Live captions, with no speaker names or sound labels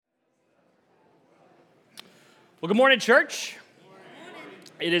Well, good morning, church.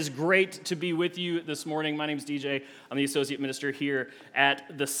 It is great to be with you this morning. My name is DJ. I'm the associate minister here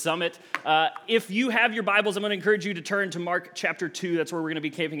at the Summit. If you have your Bibles, I'm going to encourage you to turn to Mark chapter 2. That's where we're going to be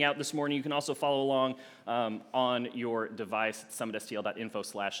camping out this morning. You can also follow along on your device at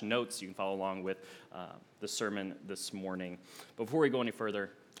summitstl.info/notes. You can follow along with the sermon this morning. But before we go any further,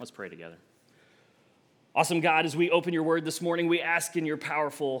 let's pray together. Awesome God, as we open your word this morning, we ask in your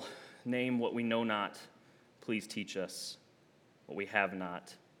powerful name what we know not. Please teach us. What we have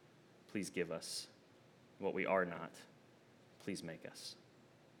not, please give us. What we are not, please make us.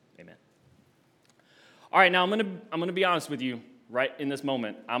 Amen. All right, now I'm gonna be honest with you right in this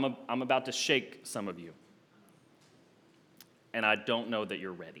moment. I'm about to shake some of you, and I don't know that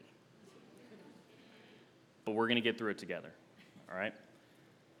you're ready. But we're gonna get through it together. All right.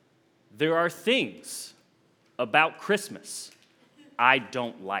 There are things about Christmas I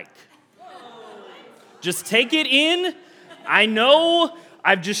don't like. Just take it in. I know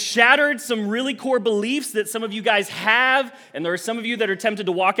I've just shattered some really core beliefs that some of you guys have, and there are some of you that are tempted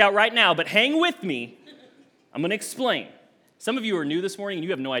to walk out right now, but hang with me. I'm going to explain. Some of you are new this morning, and you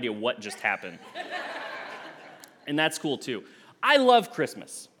have no idea what just happened. And that's cool, too. I love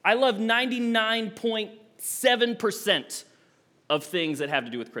Christmas. I love 99.7% of things that have to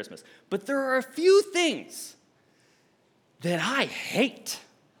do with Christmas. But there are a few things that I hate.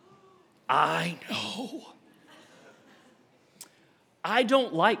 I know. I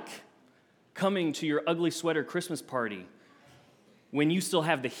don't like coming to your ugly sweater Christmas party when you still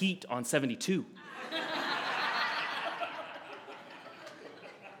have the heat on 72.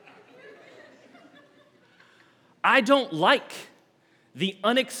 I don't like the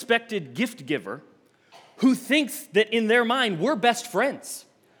unexpected gift giver who thinks that in their mind we're best friends.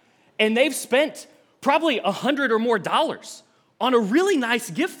 And they've spent probably $100 or more on a really nice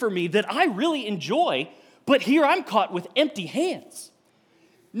gift for me that I really enjoy, but here I'm caught with empty hands.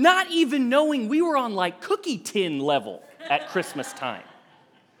 Not even knowing we were on like cookie tin level at Christmas time.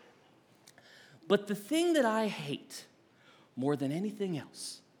 But the thing that I hate more than anything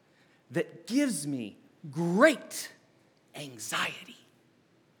else that gives me great anxiety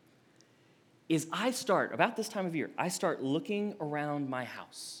is about this time of year, I start looking around my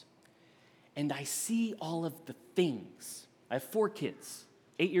house and I see all of the things. I have 4 kids,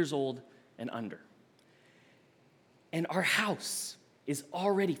 8 years old and under. And our house is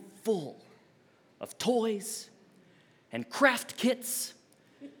already full of toys and craft kits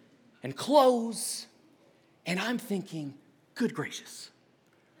and clothes. And I'm thinking, good gracious,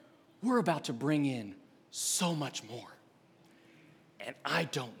 we're about to bring in so much more. And I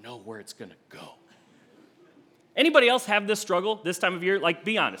don't know where it's going to go. Anybody else have this struggle this time of year? Like,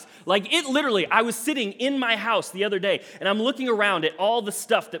 be honest. Like, it literally, I was sitting in my house the other day, and I'm looking around at all the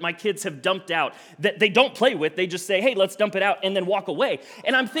stuff that my kids have dumped out that they don't play with. They just say, hey, let's dump it out, and then walk away.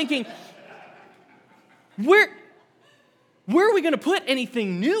 And I'm thinking, where are we going to put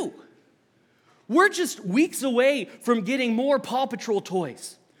anything new? We're just weeks away from getting more Paw Patrol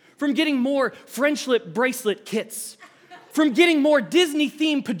toys, from getting more Friendship bracelet kits, from getting more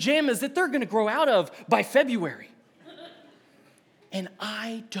Disney-themed pajamas that they're going to grow out of by February. And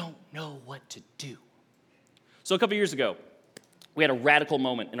I don't know what to do. So a couple years ago, we had a radical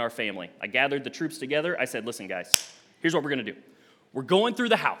moment in our family. I gathered the troops together. I said, listen, guys, here's what we're going to do. We're going through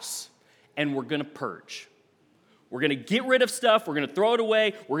the house, and we're going to purge. We're going to get rid of stuff. We're going to throw it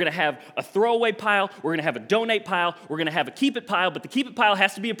away. We're going to have a throwaway pile. We're going to have a donate pile. We're going to have a keep it pile, but the keep it pile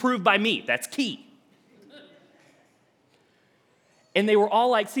has to be approved by me. That's key. And they were all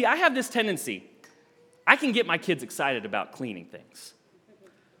like, see, I have this tendency. I can get my kids excited about cleaning things.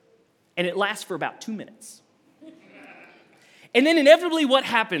 And it lasts for about 2 minutes. And then inevitably what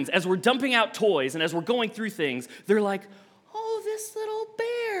happens as we're dumping out toys and as we're going through things, they're like, oh, this little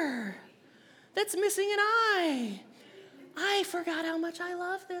bear that's missing an eye. I forgot how much I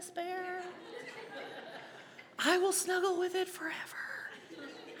love this bear. I will snuggle with it forever.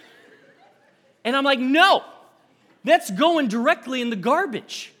 And I'm like, no. That's going directly in the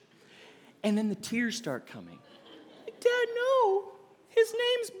garbage. And then the tears start coming. Like, Dad, no, his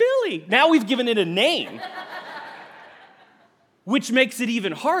name's Billy. Now we've given it a name, which makes it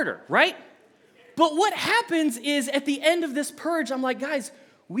even harder, right? But what happens is at the end of this purge, I'm like, guys,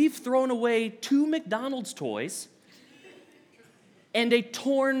 we've thrown away 2 McDonald's toys and a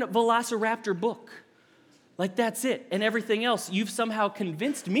torn Velociraptor book. Like, that's it. And everything else, you've somehow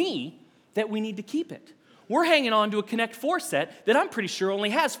convinced me that we need to keep it. We're hanging on to a Connect 4 set that I'm pretty sure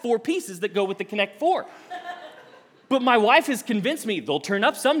only has 4 pieces that go with the Connect 4. But my wife has convinced me they'll turn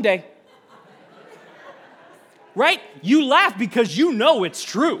up someday. Right? You laugh because you know it's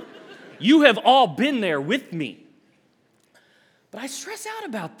true. You have all been there with me. But I stress out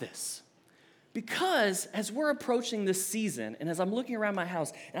about this because as we're approaching this season and as I'm looking around my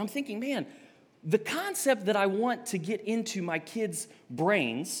house and I'm thinking, man, the concept that I want to get into my kids'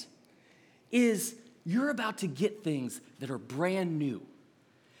 brains is you're about to get things that are brand new,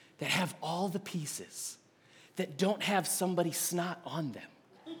 that have all the pieces, that don't have somebody's snot on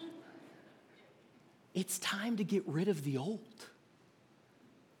them. It's time to get rid of the old.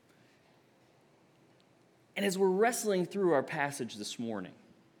 And as we're wrestling through our passage this morning,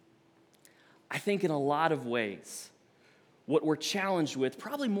 I think in a lot of ways, what we're challenged with,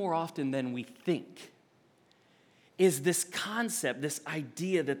 probably more often than we think, is this concept, this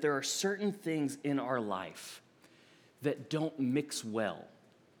idea that there are certain things in our life that don't mix well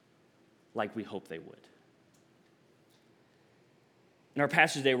like we hope they would. In our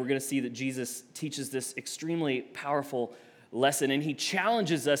passage today, we're going to see that Jesus teaches this extremely powerful lesson, and he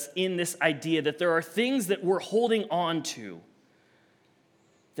challenges us in this idea that there are things that we're holding on to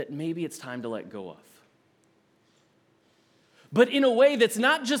that maybe it's time to let go of. But in a way that's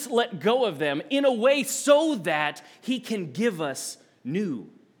not just let go of them, in a way so that he can give us new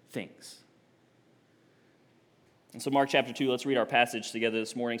things. And so Mark chapter 2, let's read our passage together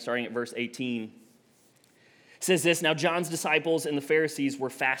this morning, starting at verse 18. It says this, "Now John's disciples and the Pharisees were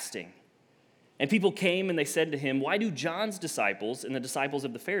fasting. And people came and they said to him, 'Why do John's disciples and the disciples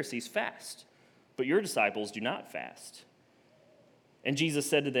of the Pharisees fast, but your disciples do not fast?' And Jesus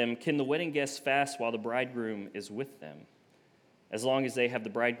said to them, 'Can the wedding guests fast while the bridegroom is with them? As long as they have the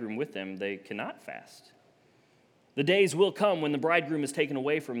bridegroom with them, they cannot fast. The days will come when the bridegroom is taken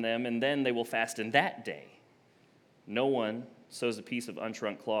away from them, and then they will fast in that day. No one sews a piece of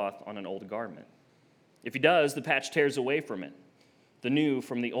unshrunk cloth on an old garment. If he does, the patch tears away from it, the new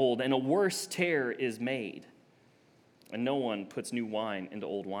from the old, and a worse tear is made. And no one puts new wine into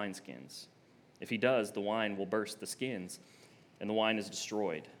old wineskins. If he does, the wine will burst the skins, and the wine is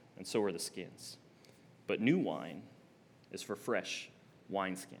destroyed, and so are the skins. But new wine is for fresh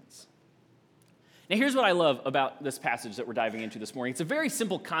wineskins.'" Now, here's what I love about this passage that we're diving into this morning. It's a very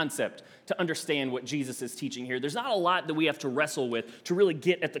simple concept to understand what Jesus is teaching here. There's not a lot that we have to wrestle with to really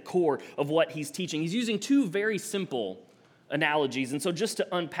get at the core of what he's teaching. He's using two very simple analogies. And so just to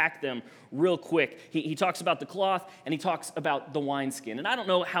unpack them real quick, he talks about the cloth and he talks about the wineskin. And I don't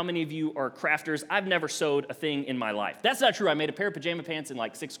know how many of you are crafters. I've never sewed a thing in my life. That's not true. I made a pair of pajama pants in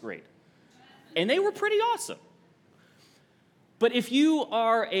like 6th grade. And they were pretty awesome. But if you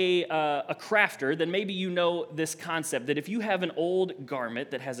are a crafter, then maybe you know this concept that if you have an old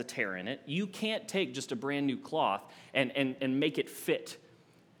garment that has a tear in it, you can't take just a brand new cloth and make it fit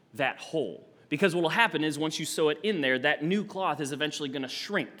that hole. Because what will happen is once you sew it in there, that new cloth is eventually going to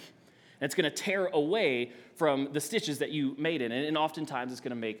shrink. And it's going to tear away from the stitches that you made in it, and oftentimes it's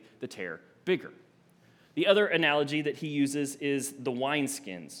going to make the tear bigger. The other analogy that he uses is the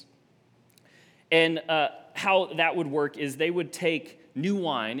wineskins. And how that would work is they would take new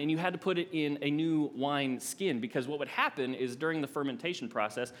wine, and you had to put it in a new wine skin, because what would happen is during the fermentation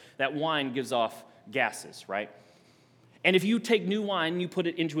process, that wine gives off gases, right? And if you take new wine and you put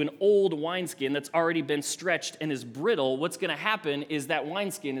it into an old wineskin that's already been stretched and is brittle, what's going to happen is that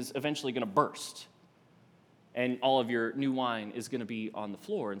wineskin is eventually going to burst. And all of your new wine is going to be on the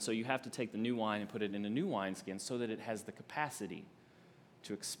floor. And so you have to take the new wine and put it in a new wineskin so that it has the capacity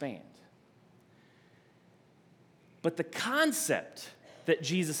to expand. But the concept that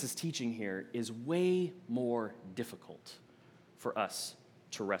Jesus is teaching here is way more difficult for us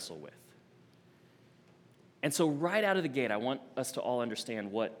to wrestle with. And so right out of the gate, I want us to all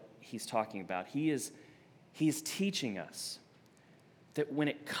understand what he's talking about. He is teaching us that when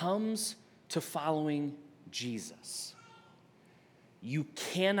it comes to following Jesus, you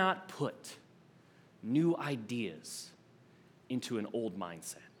cannot put new ideas into an old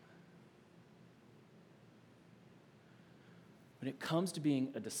mindset. When it comes to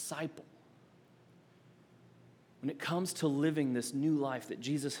being a disciple, when it comes to living this new life that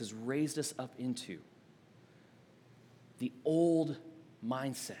Jesus has raised us up into, the old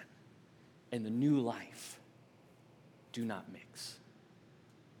mindset and the new life do not mix.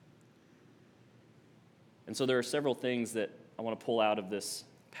 And so there are several things that I want to pull out of this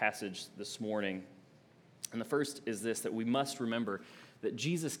passage this morning. And the first is this, that we must remember that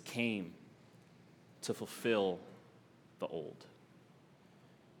Jesus came to fulfill the old.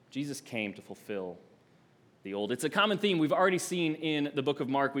 Jesus came to fulfill the old. It's a common theme we've already seen in the book of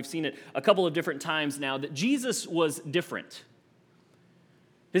Mark. We've seen it a couple of different times now, that Jesus was different.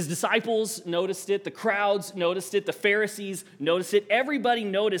 His disciples noticed it, the crowds noticed it, the Pharisees noticed it. Everybody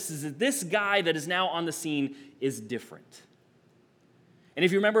notices that this guy that is now on the scene is different. And And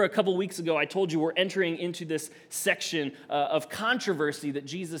if you remember a couple weeks ago, I told you we're entering into this section of controversy that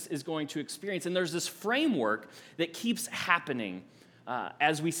Jesus is going to experience. And there's this framework that keeps happening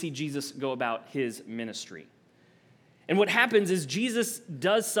as we see Jesus go about his ministry. And what happens is Jesus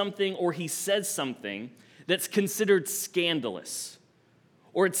does something or he says something that's considered scandalous,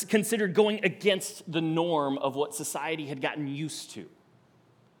 or it's considered going against the norm of what society had gotten used to.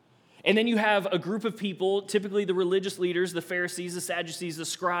 And then you have a group of people, typically the religious leaders, the Pharisees, the Sadducees, the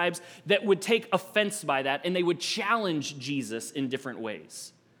scribes, that would take offense by that, and they would challenge Jesus in different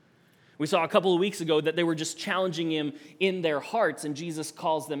ways. We saw a couple of weeks ago that they were just challenging him in their hearts, and Jesus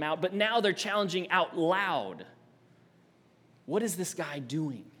calls them out. But now they're challenging out loud. What is this guy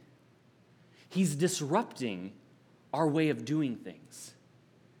doing? He's disrupting our way of doing things.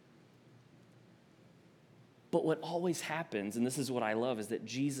 But what always happens, and this is what I love, is that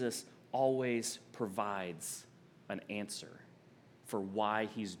Jesus always provides an answer for why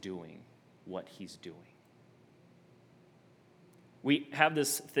he's doing what he's doing. We have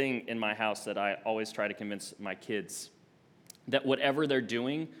this thing in my house that I always try to convince my kids that whatever they're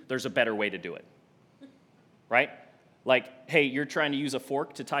doing, there's a better way to do it. Right? Like, hey, you're trying to use a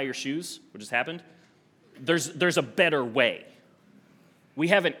fork to tie your shoes, which has happened. There's a better way. We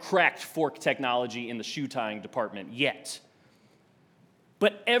haven't cracked fork technology in the shoe tying department yet.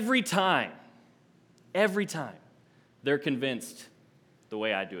 But every time, they're convinced the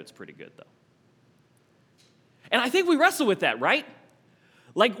way I do it's pretty good, though. And I think we wrestle with that, right?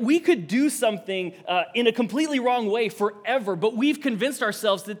 Like, we could do something in a completely wrong way forever, but we've convinced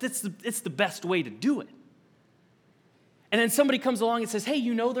ourselves that it's the best way to do it. And then somebody comes along and says, hey,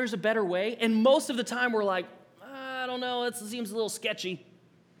 you know there's a better way? And most of the time we're like, I don't know, that seems a little sketchy.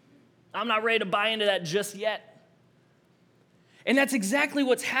 I'm not ready to buy into that just yet. And that's exactly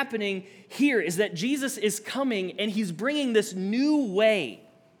what's happening here, is that Jesus is coming and he's bringing this new way.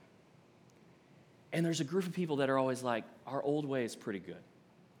 And there's a group of people that are always like, our old way is pretty good.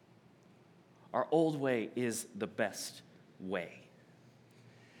 Our old way is the best way.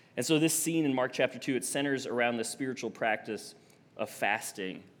 And so this scene in Mark chapter 2, it centers around the spiritual practice of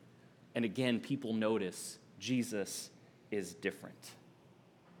fasting. And again, people notice Jesus is different.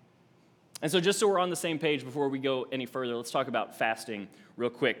 And so just so we're on the same page before we go any further, let's talk about fasting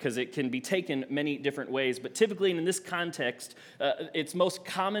real quick, because it can be taken many different ways. But typically in this context, its most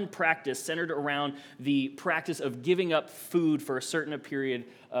common practice centered around the practice of giving up food for a certain period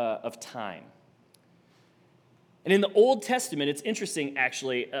of time. And in the Old Testament, it's interesting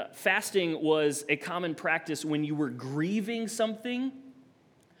actually, fasting was a common practice when you were grieving something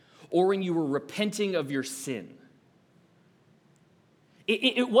or when you were repenting of your sin.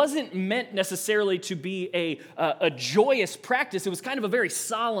 It wasn't meant necessarily to be a joyous practice. It was kind of a very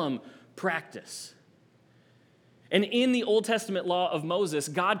solemn practice. And in the Old Testament law of Moses,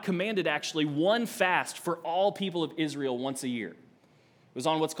 God commanded actually one fast for all people of Israel once a year. It was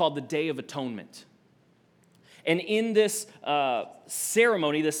on what's called the Day of Atonement. And in this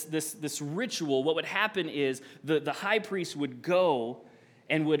ceremony, this ritual, what would happen is the high priest would go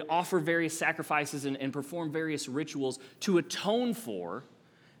and would offer various sacrifices and perform various rituals to atone for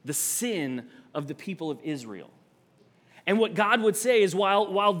the sin of the people of Israel. And what God would say is,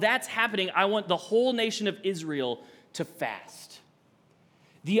 while that's happening, I want the whole nation of Israel to fast.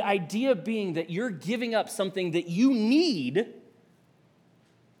 The idea being that you're giving up something that you need,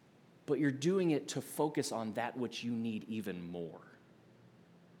 but you're doing it to focus on that which you need even more.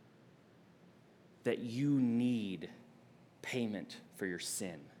 That you need payment for your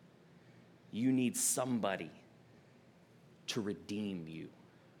sin. You need somebody to redeem you.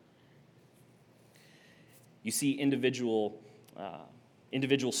 You see individual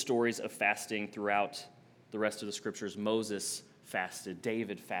stories of fasting throughout the rest of the scriptures. Moses fasted,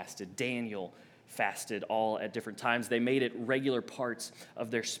 David fasted, Daniel fasted, all at different times. They made it regular parts of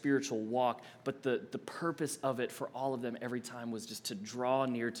their spiritual walk, but the purpose of it for all of them every time was just to draw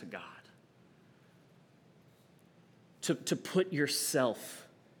near to God. To put yourself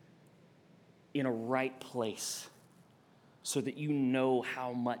in a right place so that you know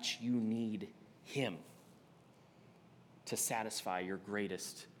how much you need Him to satisfy your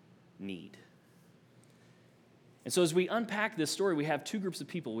greatest need. And so as we unpack this story, we have two groups of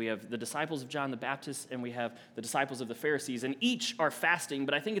people. We have the disciples of John the Baptist and we have the disciples of the Pharisees. And each are fasting,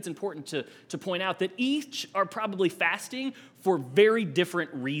 but I think it's important to point out that each are probably fasting for very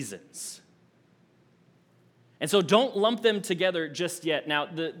different reasons. And so don't lump them together just yet. Now,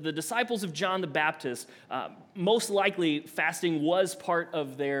 the disciples of John the Baptist, most likely fasting was part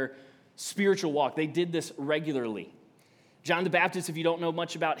of their spiritual walk. They did this regularly. John the Baptist, if you don't know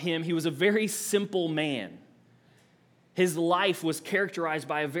much about him, he was a very simple man. His life was characterized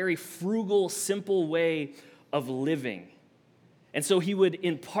by a very frugal, simple way of living. And so he would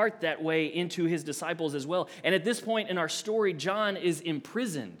impart that way into his disciples as well. And at this point in our story, John is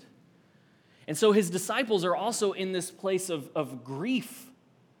imprisoned. And so his disciples are also in this place of grief,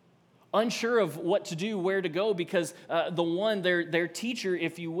 unsure of what to do, where to go, because their teacher,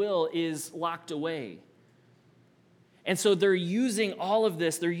 if you will, is locked away. And so they're using all of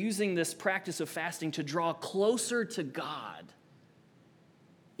this, they're using this practice of fasting to draw closer to God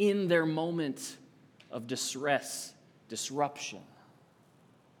in their moment of distress, disruption.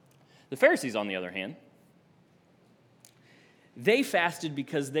 The Pharisees, on the other hand, they fasted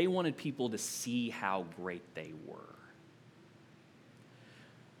because they wanted people to see how great they were.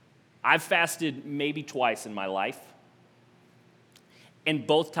 I've fasted maybe twice in my life, and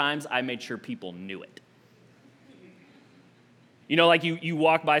both times I made sure people knew it. You know, like you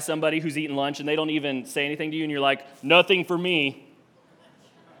walk by somebody who's eating lunch and they don't even say anything to you, and you're like, nothing for me.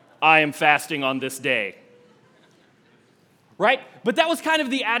 I am fasting on this day. Right? But that was kind of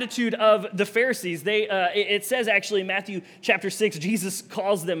the attitude of the Pharisees. It says actually in Matthew chapter 6, Jesus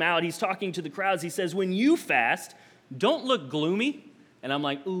calls them out. He's talking to the crowds. He says, when you fast, don't look gloomy. And I'm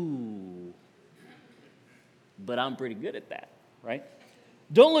like, ooh, but I'm pretty good at that, right?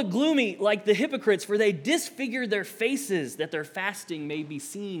 Don't look gloomy like the hypocrites, for they disfigure their faces that their fasting may be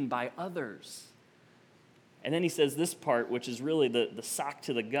seen by others. And then he says this part, which is really the sock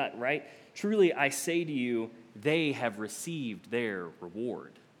to the gut, right? Truly I say to you, they have received their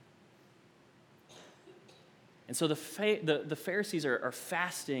reward. And so the Pharisees are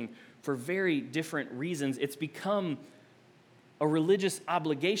fasting for very different reasons. It's become a religious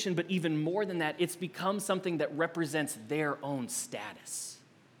obligation, but even more than that, it's become something that represents their own status.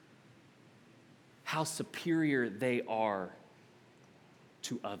 How superior they are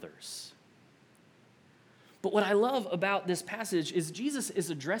to others. But what I love about this passage is Jesus is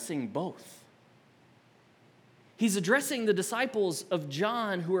addressing both. He's addressing the disciples of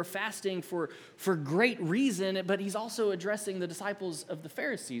John who are fasting for great reason, but he's also addressing the disciples of the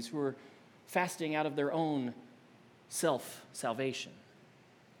Pharisees who are fasting out of their own self-salvation.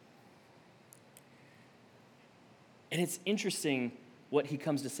 And it's interesting what he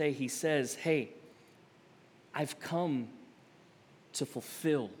comes to say. He says, hey, I've come to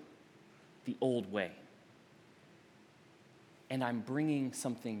fulfill the old way, and I'm bringing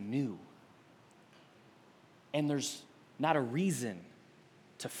something new. And there's not a reason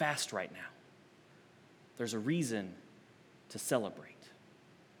to fast right now. There's a reason to celebrate.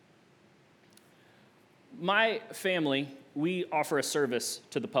 My family, we offer a service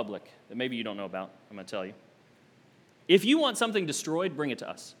to the public that maybe you don't know about. I'm going to tell you. If you want something destroyed, bring it to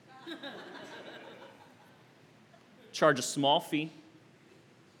us. Charge a small fee.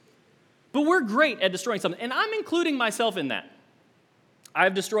 But we're great at destroying something, and I'm including myself in that.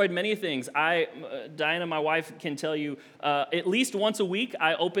 I've destroyed many things. Diana, my wife, can tell you at least once a week,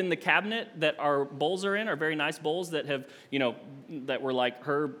 I open the cabinet that our bowls are in, our very nice bowls that have, that were like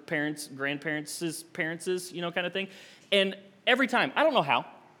her parents, grandparents' parents', kind of thing. And every time, I don't know how,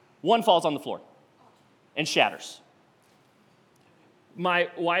 one falls on the floor and shatters. My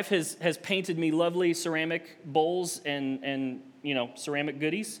wife has painted me lovely ceramic bowls and ceramic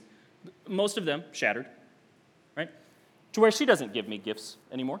goodies. Most of them shattered, right? To where she doesn't give me gifts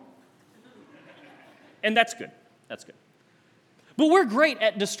anymore. And that's good. That's good. But we're great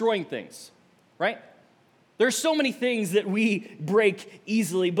at destroying things, right? There's so many things that we break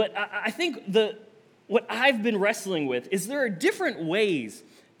easily, but I think what I've been wrestling with is there are different ways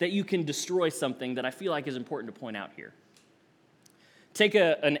that you can destroy something that I feel like is important to point out here. Take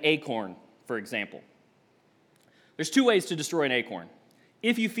an acorn, for example. There's two ways to destroy an acorn.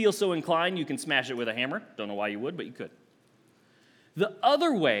 If you feel so inclined, you can smash it with a hammer. Don't know why you would, but you could. The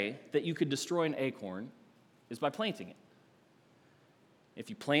other way that you could destroy an acorn is by planting it. If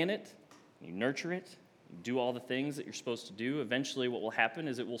you plant it, you nurture it, you do all the things that you're supposed to do, eventually what will happen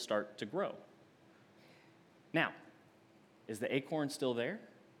is it will start to grow. Now, is the acorn still there?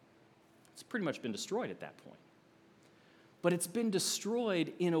 It's pretty much been destroyed at that point. But it's been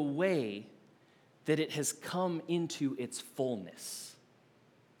destroyed in a way that it has come into its fullness.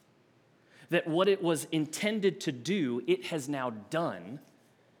 That what it was intended to do, it has now done,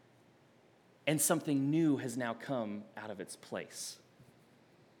 and something new has now come out of its place.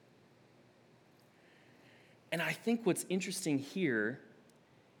 And I think what's interesting here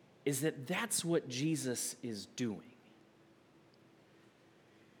is that that's what Jesus is doing.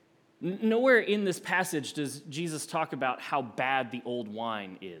 Nowhere in this passage does Jesus talk about how bad the old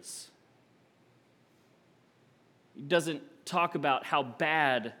wine is. He doesn't talk about how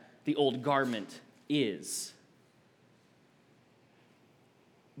bad the old garment is.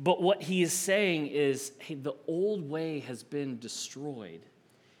 But what he is saying is, hey, the old way has been destroyed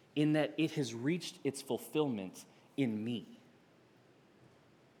in that it has reached its fulfillment in me.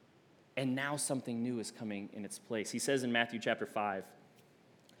 And now something new is coming in its place. He says in Matthew chapter 5,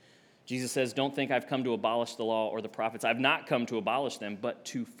 Jesus says, don't think I've come to abolish the law or the prophets. I've not come to abolish them, but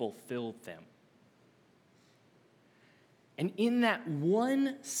to fulfill them. And in that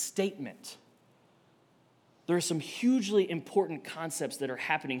one statement, there are some hugely important concepts that are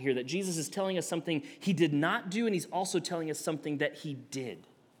happening here, that Jesus is telling us something he did not do, and he's also telling us something that he did.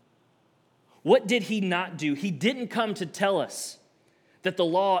 What did he not do? He didn't come to tell us that the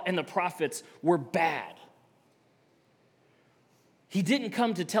law and the prophets were bad. He didn't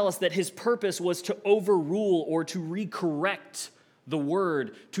come to tell us that his purpose was to overrule or to recorrect the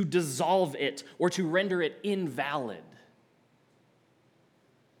word, to dissolve it, or to render it invalid.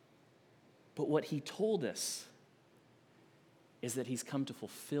 But what he told us is that he's come to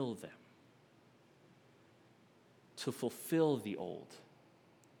fulfill them, to fulfill the old,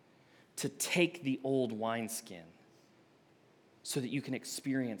 to take the old wineskin so that you can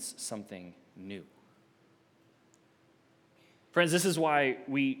experience something new. Friends, this is why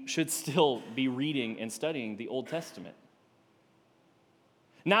we should still be reading and studying the Old Testament.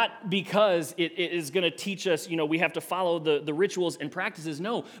 Not because it is going to teach us, we have to follow the rituals and practices,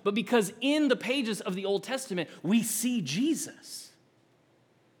 no, but because in the pages of the Old Testament, we see Jesus.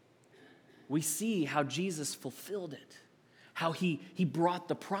 We see how Jesus fulfilled it, how he brought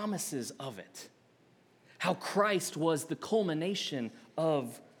the promises of it, how Christ was the culmination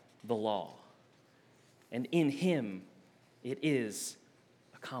of the law. And in him, it is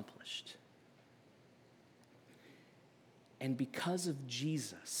accomplished. And because of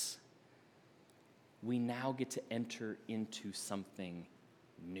Jesus, we now get to enter into something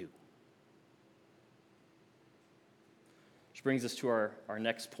new. Which brings us to our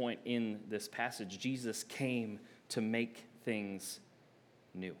next point in this passage. Jesus came to make things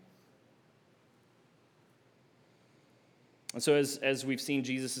new. And so as we've seen,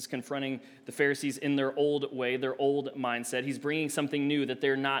 Jesus is confronting the Pharisees in their old way, their old mindset. He's bringing something new that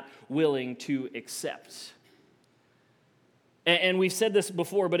they're not willing to accept. And we've said this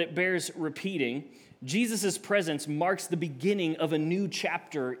before, but it bears repeating. Jesus' presence marks the beginning of a new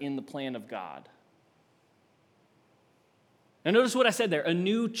chapter in the plan of God. Now notice what I said there, a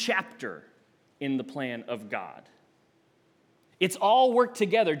new chapter in the plan of God. It's all worked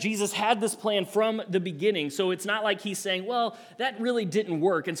together. Jesus had this plan from the beginning, so it's not like he's saying, well, that really didn't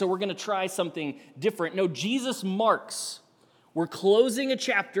work, and so we're going to try something different. No, Jesus marks. We're closing a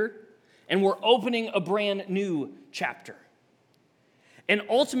chapter, and we're opening a brand new chapter. And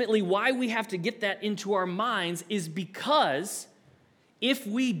ultimately, why we have to get that into our minds is because if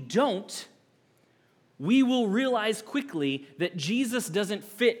we don't, we will realize quickly that Jesus doesn't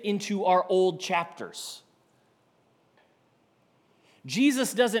fit into our old chapters.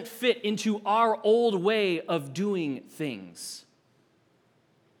 Jesus doesn't fit into our old way of doing things.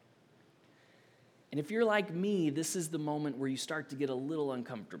 And if you're like me, this is the moment where you start to get a little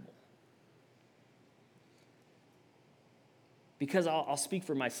uncomfortable. Because I'll speak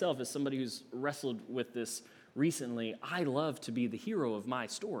for myself as somebody who's wrestled with this recently. I love to be the hero of my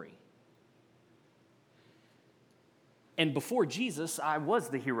story. And before Jesus, I was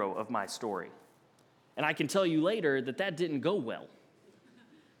the hero of my story. And I can tell you later that didn't go well.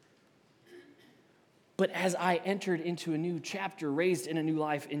 But as I entered into a new chapter, raised in a new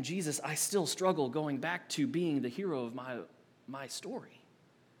life in Jesus, I still struggle going back to being the hero of my story.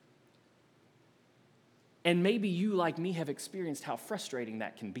 And maybe you, like me, have experienced how frustrating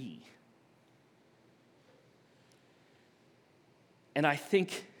that can be. And I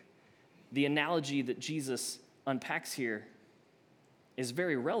think the analogy that Jesus unpacks here is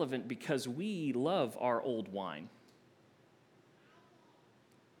very relevant because we love our old wine.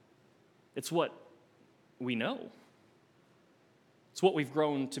 It's what we know. It's what we've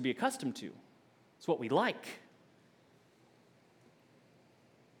grown to be accustomed to. It's what we like.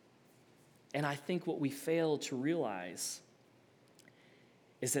 And I think what we fail to realize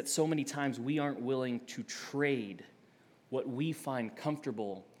is that so many times we aren't willing to trade what we find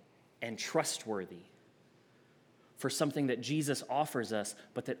comfortable and trustworthy for something that Jesus offers us,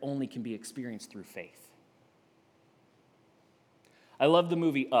 but that only can be experienced through faith. I love the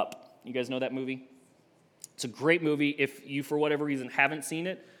movie Up. You guys know that movie? It's a great movie. If you, for whatever reason, haven't seen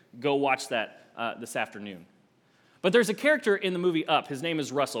it, go watch that this afternoon. But there's a character in the movie Up. His name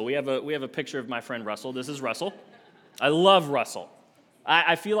is Russell. We have a picture of my friend Russell. This is Russell. I love Russell.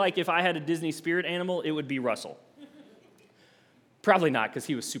 I feel like if I had a Disney spirit animal, it would be Russell. Probably not, because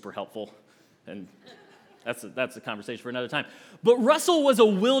he was super helpful and That's a conversation for another time. But Russell was a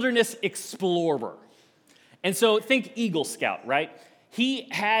wilderness explorer. And so think Eagle Scout, right? He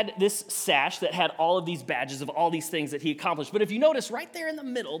had this sash that had all of these badges of all these things that he accomplished. But if you notice, right there in the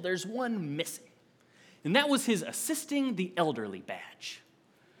middle, there's one missing. And that was his assisting the elderly badge.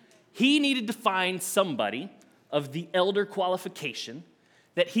 He needed to find somebody of the elder qualification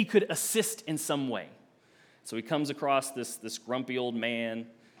that he could assist in some way. So he comes across this grumpy old man,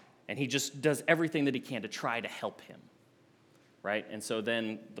 and he just does everything that he can to try to help him, right? And so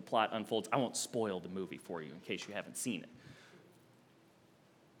then the plot unfolds. I won't spoil the movie for you in case you haven't seen it.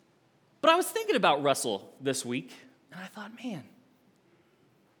 But I was thinking about Russell this week, and I thought, man,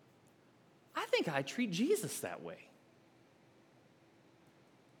 I think I treat Jesus that way.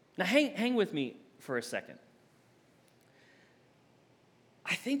 Now, hang with me for a second.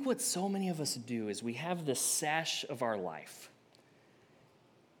 I think what so many of us do is we have this sash of our life.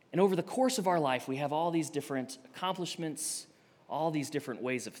 And over the course of our life, we have all these different accomplishments, all these different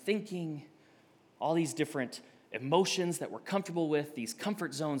ways of thinking, all these different emotions that we're comfortable with, these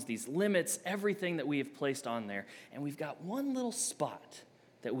comfort zones, these limits, everything that we have placed on there. And we've got one little spot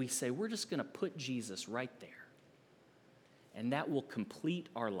that we say, we're just going to put Jesus right there. And that will complete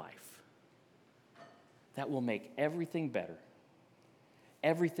our life. That will make everything better.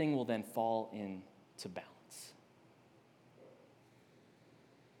 Everything will then fall into balance.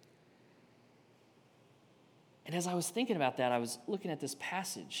 And as I was thinking about that, I was looking at this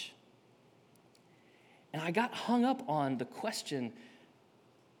passage. And I got hung up on the question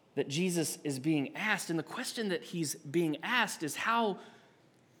that Jesus is being asked. And the question that he's being asked is how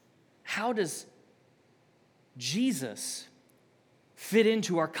does Jesus fit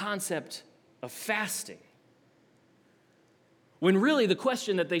into our concept of fasting? When really the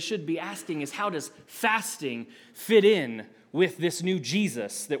question that they should be asking is, how does fasting fit in with this new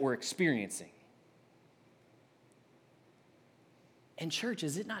Jesus that we're experiencing? And church,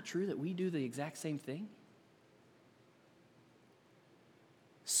 is it not true that we do the exact same thing?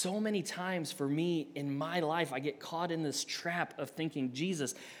 So many times for me in my life, I get caught in this trap of thinking,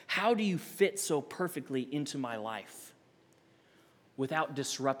 Jesus, how do you fit so perfectly into my life without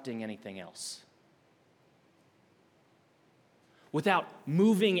disrupting anything else? Without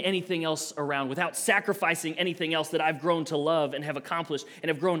moving anything else around, without sacrificing anything else that I've grown to love and have accomplished and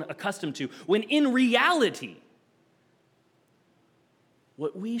have grown accustomed to, when in reality,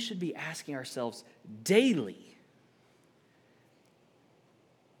 what we should be asking ourselves daily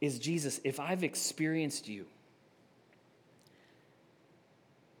is, Jesus, if I've experienced you,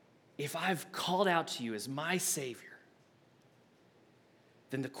 if I've called out to you as my Savior,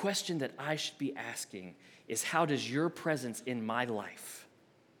 then the question that I should be asking is, how does your presence in my life,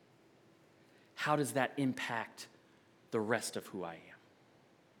 how does that impact the rest of who I am?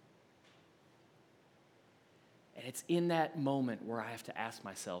 And it's in that moment where I have to ask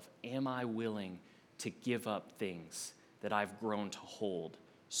myself, am I willing to give up things that I've grown to hold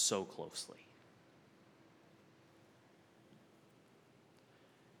so closely?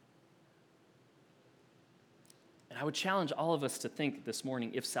 And I would challenge all of us to think this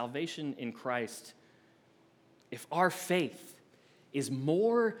morning, if salvation in Christ, if our faith is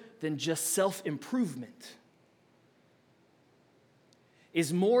more than just self-improvement,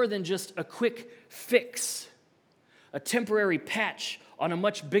 is more than just a quick fix, a temporary patch on a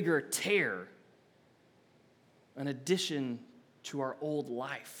much bigger tear, an addition to our old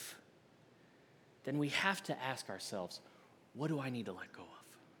life, then we have to ask ourselves, what do I need to let go of?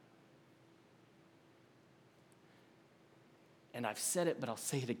 And I've said it, but I'll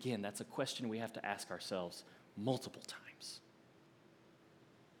say it again. That's a question we have to ask ourselves multiple times.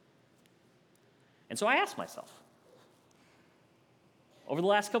 And so I asked myself, over the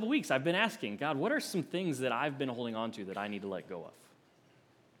last couple weeks, I've been asking, God, what are some things that I've been holding on to that I need to let go of?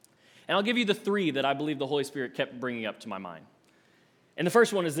 And I'll give you the three that I believe the Holy Spirit kept bringing up to my mind. And the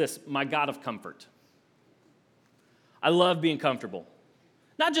first one is this: my God of comfort. I love being comfortable.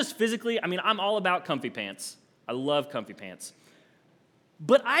 Not just physically. I mean, I'm all about comfy pants. I love comfy pants.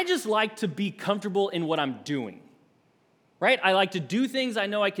 But I just like to be comfortable in what I'm doing, right? I like to do things I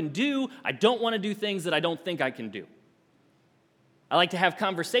know I can do. I don't want to do things that I don't think I can do. I like to have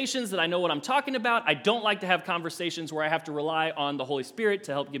conversations that I know what I'm talking about. I don't like to have conversations where I have to rely on the Holy Spirit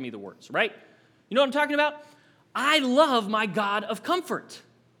to help give me the words, right? You know what I'm talking about? I love my God of comfort.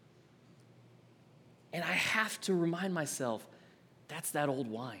 And I have to remind myself, that's that old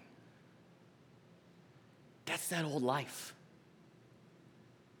wine. That's that old life.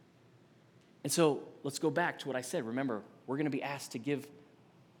 And so let's go back to what I said. Remember, we're going to be asked to give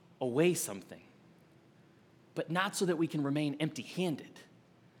away something, but not so that we can remain empty-handed,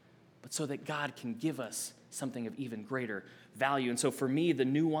 but so that God can give us something of even greater value. And so for me, the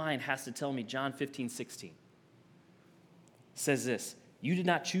new wine has to tell me, John 15:16 says this, "You did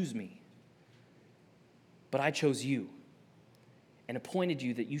not choose me, but I chose you and appointed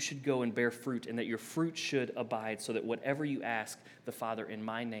you that you should go and bear fruit and that your fruit should abide, so that whatever you ask the Father in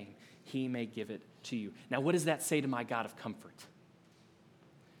my name, he may give it to you." Now, what does that say to my God of comfort?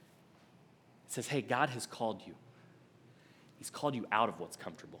 It says, hey, God has called you. He's called you out of what's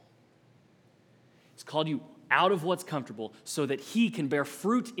comfortable. He's called you out of what's comfortable so that he can bear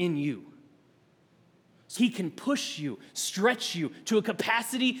fruit in you. So he can push you, stretch you to a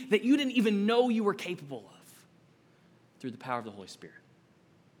capacity that you didn't even know you were capable of through the power of the Holy Spirit.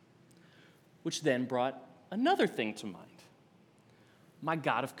 Which then brought another thing to mind. My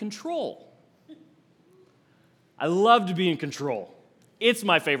God of control. I love to be in control. It's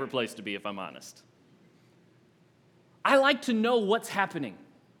my favorite place to be, if I'm honest. I like to know what's happening.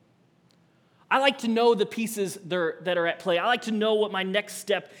 I like to know the pieces that are at play. I like to know what my next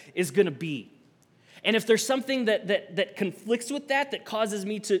step is going to be. And if there's something that conflicts with that causes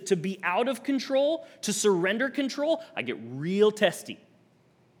me to be out of control, to surrender control, I get real testy.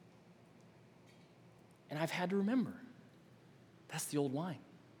 And I've had to remember, that's the old wine.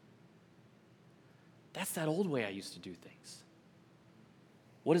 That's that old way I used to do things.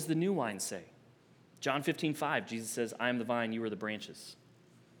 What does the new wine say? John 15:5, Jesus says, "I am the vine, you are the branches.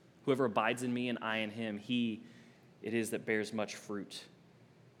 Whoever abides in me and I in him, he it is that bears much fruit.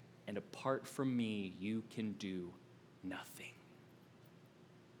 And apart from me, you can do nothing."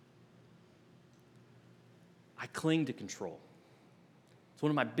 I cling to control. It's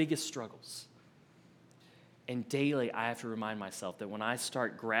one of my biggest struggles. And daily, I have to remind myself that when I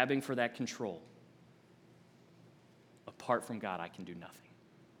start grabbing for that control, apart from God, I can do nothing.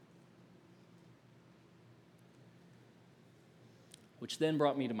 Which then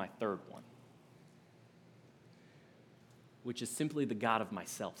brought me to my third one, which is simply the God of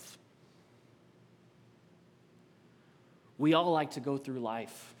myself. We all like to go through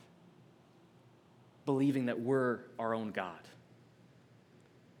life believing that we're our own God,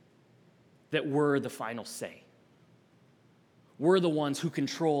 that we're the final say. We're the ones who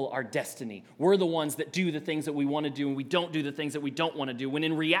control our destiny. We're the ones that do the things that we want to do, and we don't do the things that we don't want to do, when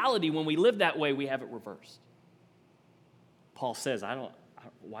in reality, when we live that way, we have it reversed. Paul says,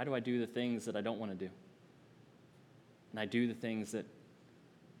 why do I do the things that I don't want to do? And I do the things that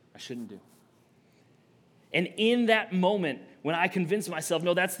I shouldn't do. And in that moment, when I convince myself,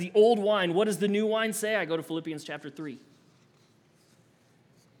 no, that's the old wine, what does the new wine say? I go to Philippians chapter 3.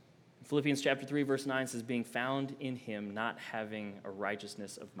 Philippians chapter 3, verse 9 says, "Being found in him, not having a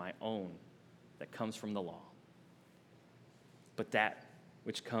righteousness of my own that comes from the law, but that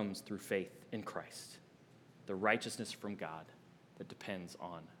which comes through faith in Christ, the righteousness from God that depends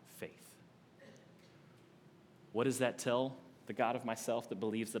on faith." What does that tell the God of myself that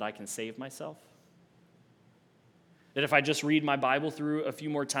believes that I can save myself? That if I just read my Bible through a few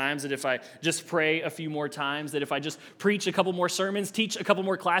more times, that if I just pray a few more times, that if I just preach a couple more sermons, teach a couple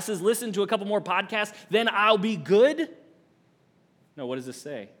more classes, listen to a couple more podcasts, then I'll be good? No, what does this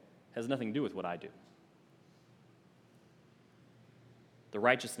say? It has nothing to do with what I do. The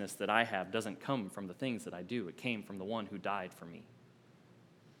righteousness that I have doesn't come from the things that I do. It came from the one who died for me.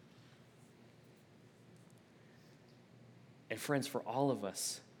 And friends, for all of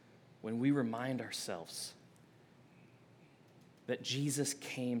us, when we remind ourselves that Jesus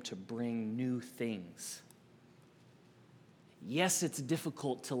came to bring new things, yes, it's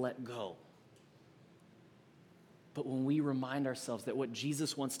difficult to let go. But when we remind ourselves that what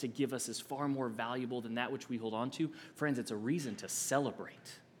Jesus wants to give us is far more valuable than that which we hold on to, friends, it's a reason to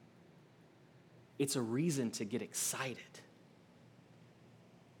celebrate. It's a reason to get excited.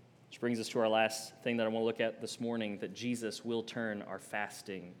 Which brings us to our last thing that I want to look at this morning, that Jesus will turn our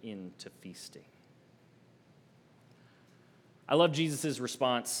fasting into feasting. I love Jesus'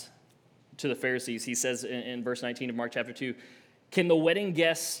 response to the Pharisees. He says in verse 19 of Mark chapter 2, "Can the wedding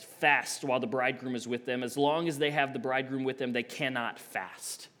guests fast while the bridegroom is with them? As long as they have the bridegroom with them, they cannot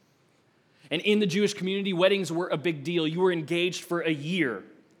fast." And in the Jewish community, weddings were a big deal. You were engaged for a year,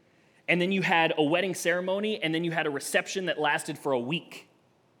 and then you had a wedding ceremony, and then you had a reception that lasted for a week.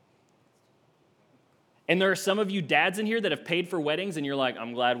 And there are some of you dads in here that have paid for weddings, and you're like,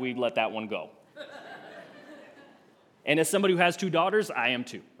 I'm glad we let that one go. And as somebody who has 2 daughters, I am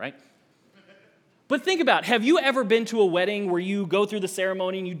too, right? But think about, have you ever been to a wedding where you go through the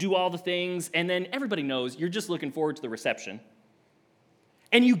ceremony and you do all the things, and then everybody knows you're just looking forward to the reception?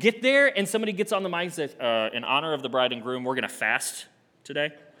 And you get there, and somebody gets on the mic and says, in honor of the bride and groom, we're going to fast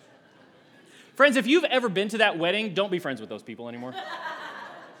today. Friends, if you've ever been to that wedding, don't be friends with those people anymore.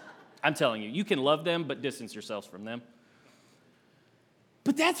 I'm telling you, you can love them, but distance yourselves from them.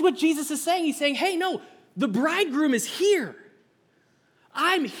 But that's what Jesus is saying. He's saying, hey, no, the bridegroom is here.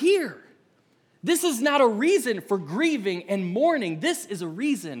 I'm here. This is not a reason for grieving and mourning. This is a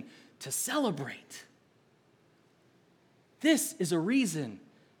reason to celebrate. This is a reason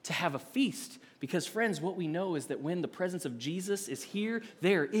to have a feast. Because, friends, what we know is that when the presence of Jesus is here,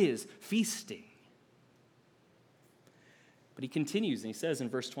 there is feasting. But he continues, and he says in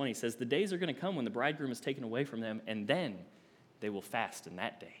verse 20, he says, the days are going to come when the bridegroom is taken away from them, and then they will fast in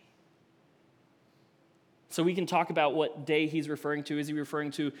that day. So we can talk about what day he's referring to. Is he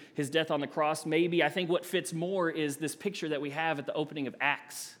referring to his death on the cross? Maybe. I think what fits more is this picture that we have at the opening of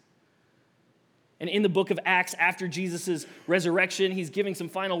Acts. And in the book of Acts, after Jesus' resurrection, he's giving some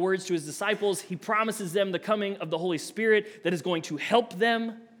final words to his disciples. He promises them the coming of the Holy Spirit that is going to help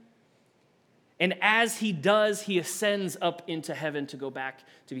them. And as he does, he ascends up into heaven to go back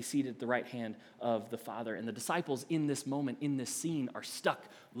to be seated at the right hand of the Father. And the disciples in this moment, in this scene, are stuck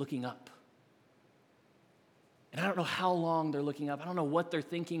looking up. And I don't know how long they're looking up. I don't know what they're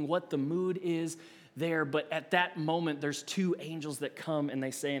thinking, what the mood is there. But at that moment, there's two angels that come, and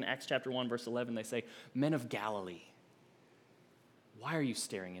they say in Acts chapter 1, verse 11, they say, men of Galilee, why are you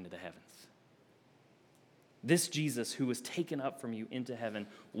staring into the heavens? This Jesus who was taken up from you into heaven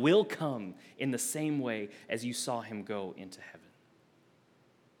will come in the same way as you saw him go into heaven.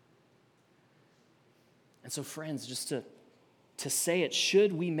 And so, friends, just to say it,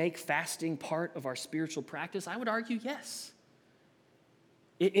 should we make fasting part of our spiritual practice? I would argue yes.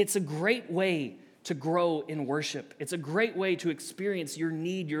 It's a great way to grow in worship. It's a great way to experience your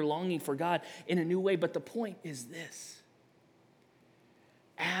need, your longing for God in a new way. But the point is this.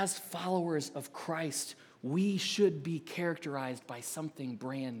 As followers of Christ, we should be characterized by something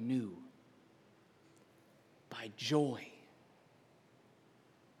brand new, by joy.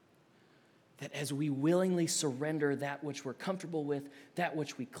 That as we willingly surrender that which we're comfortable with, that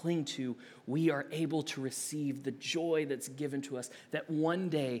which we cling to, we are able to receive the joy that's given to us, that one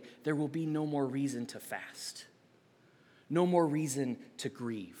day there will be no more reason to fast, no more reason to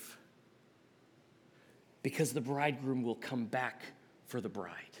grieve, because the bridegroom will come back for the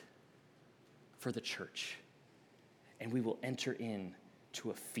bride, for the church, and we will enter into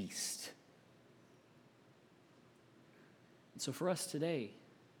a feast. And so for us today,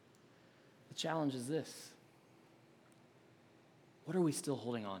 the challenge is this. What are we still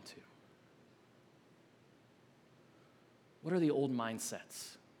holding on to? What are the old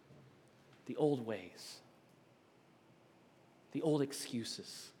mindsets, the old ways, the old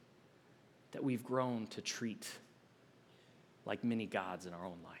excuses that we've grown to treat like mini gods in our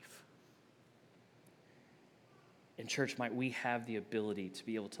own life? In church, might we have the ability to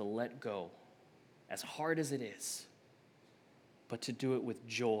be able to let go, as hard as it is, but to do it with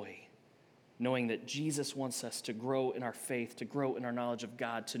joy, knowing that Jesus wants us to grow in our faith, to grow in our knowledge of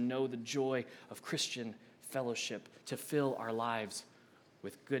God, to know the joy of Christian fellowship, to fill our lives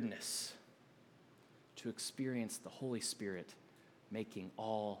with goodness, to experience the Holy Spirit making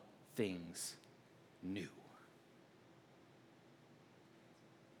all things new.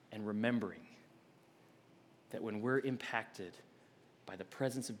 And remembering that when we're impacted by the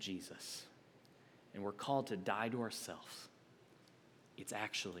presence of Jesus and we're called to die to ourselves, it's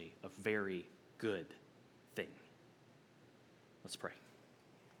actually a very good thing. Let's pray.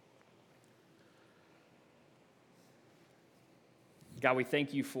 God, we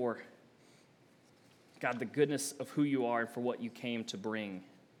thank you for, God, the goodness of who you are and for what you came to bring.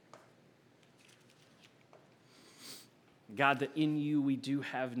 God, that in you we do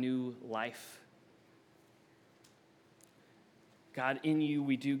have new life. God, in you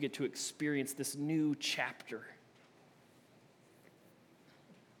we do get to experience this new chapter.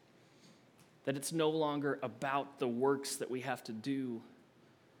 That it's no longer about the works that we have to do,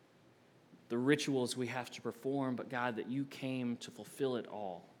 the rituals we have to perform, but God, that you came to fulfill it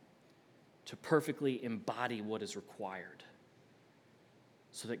all, to perfectly embody what is required,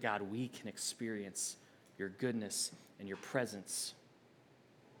 so that, God, we can experience your goodness and your presence,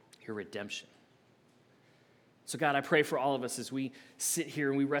 your redemption. So, God, I pray for all of us as we sit here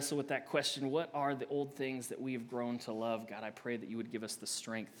and we wrestle with that question, what are the old things that we have grown to love? God, I pray that you would give us the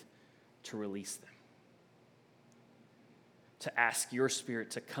strength to release them, to ask your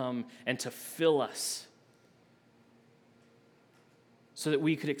Spirit to come and to fill us so that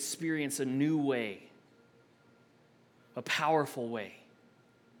we could experience a new way, a powerful way.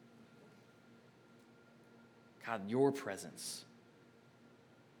 God, your presence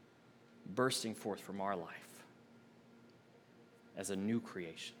bursting forth from our life as a new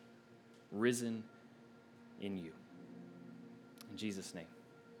creation, risen in you. In Jesus' name.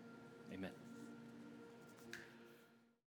 Amen.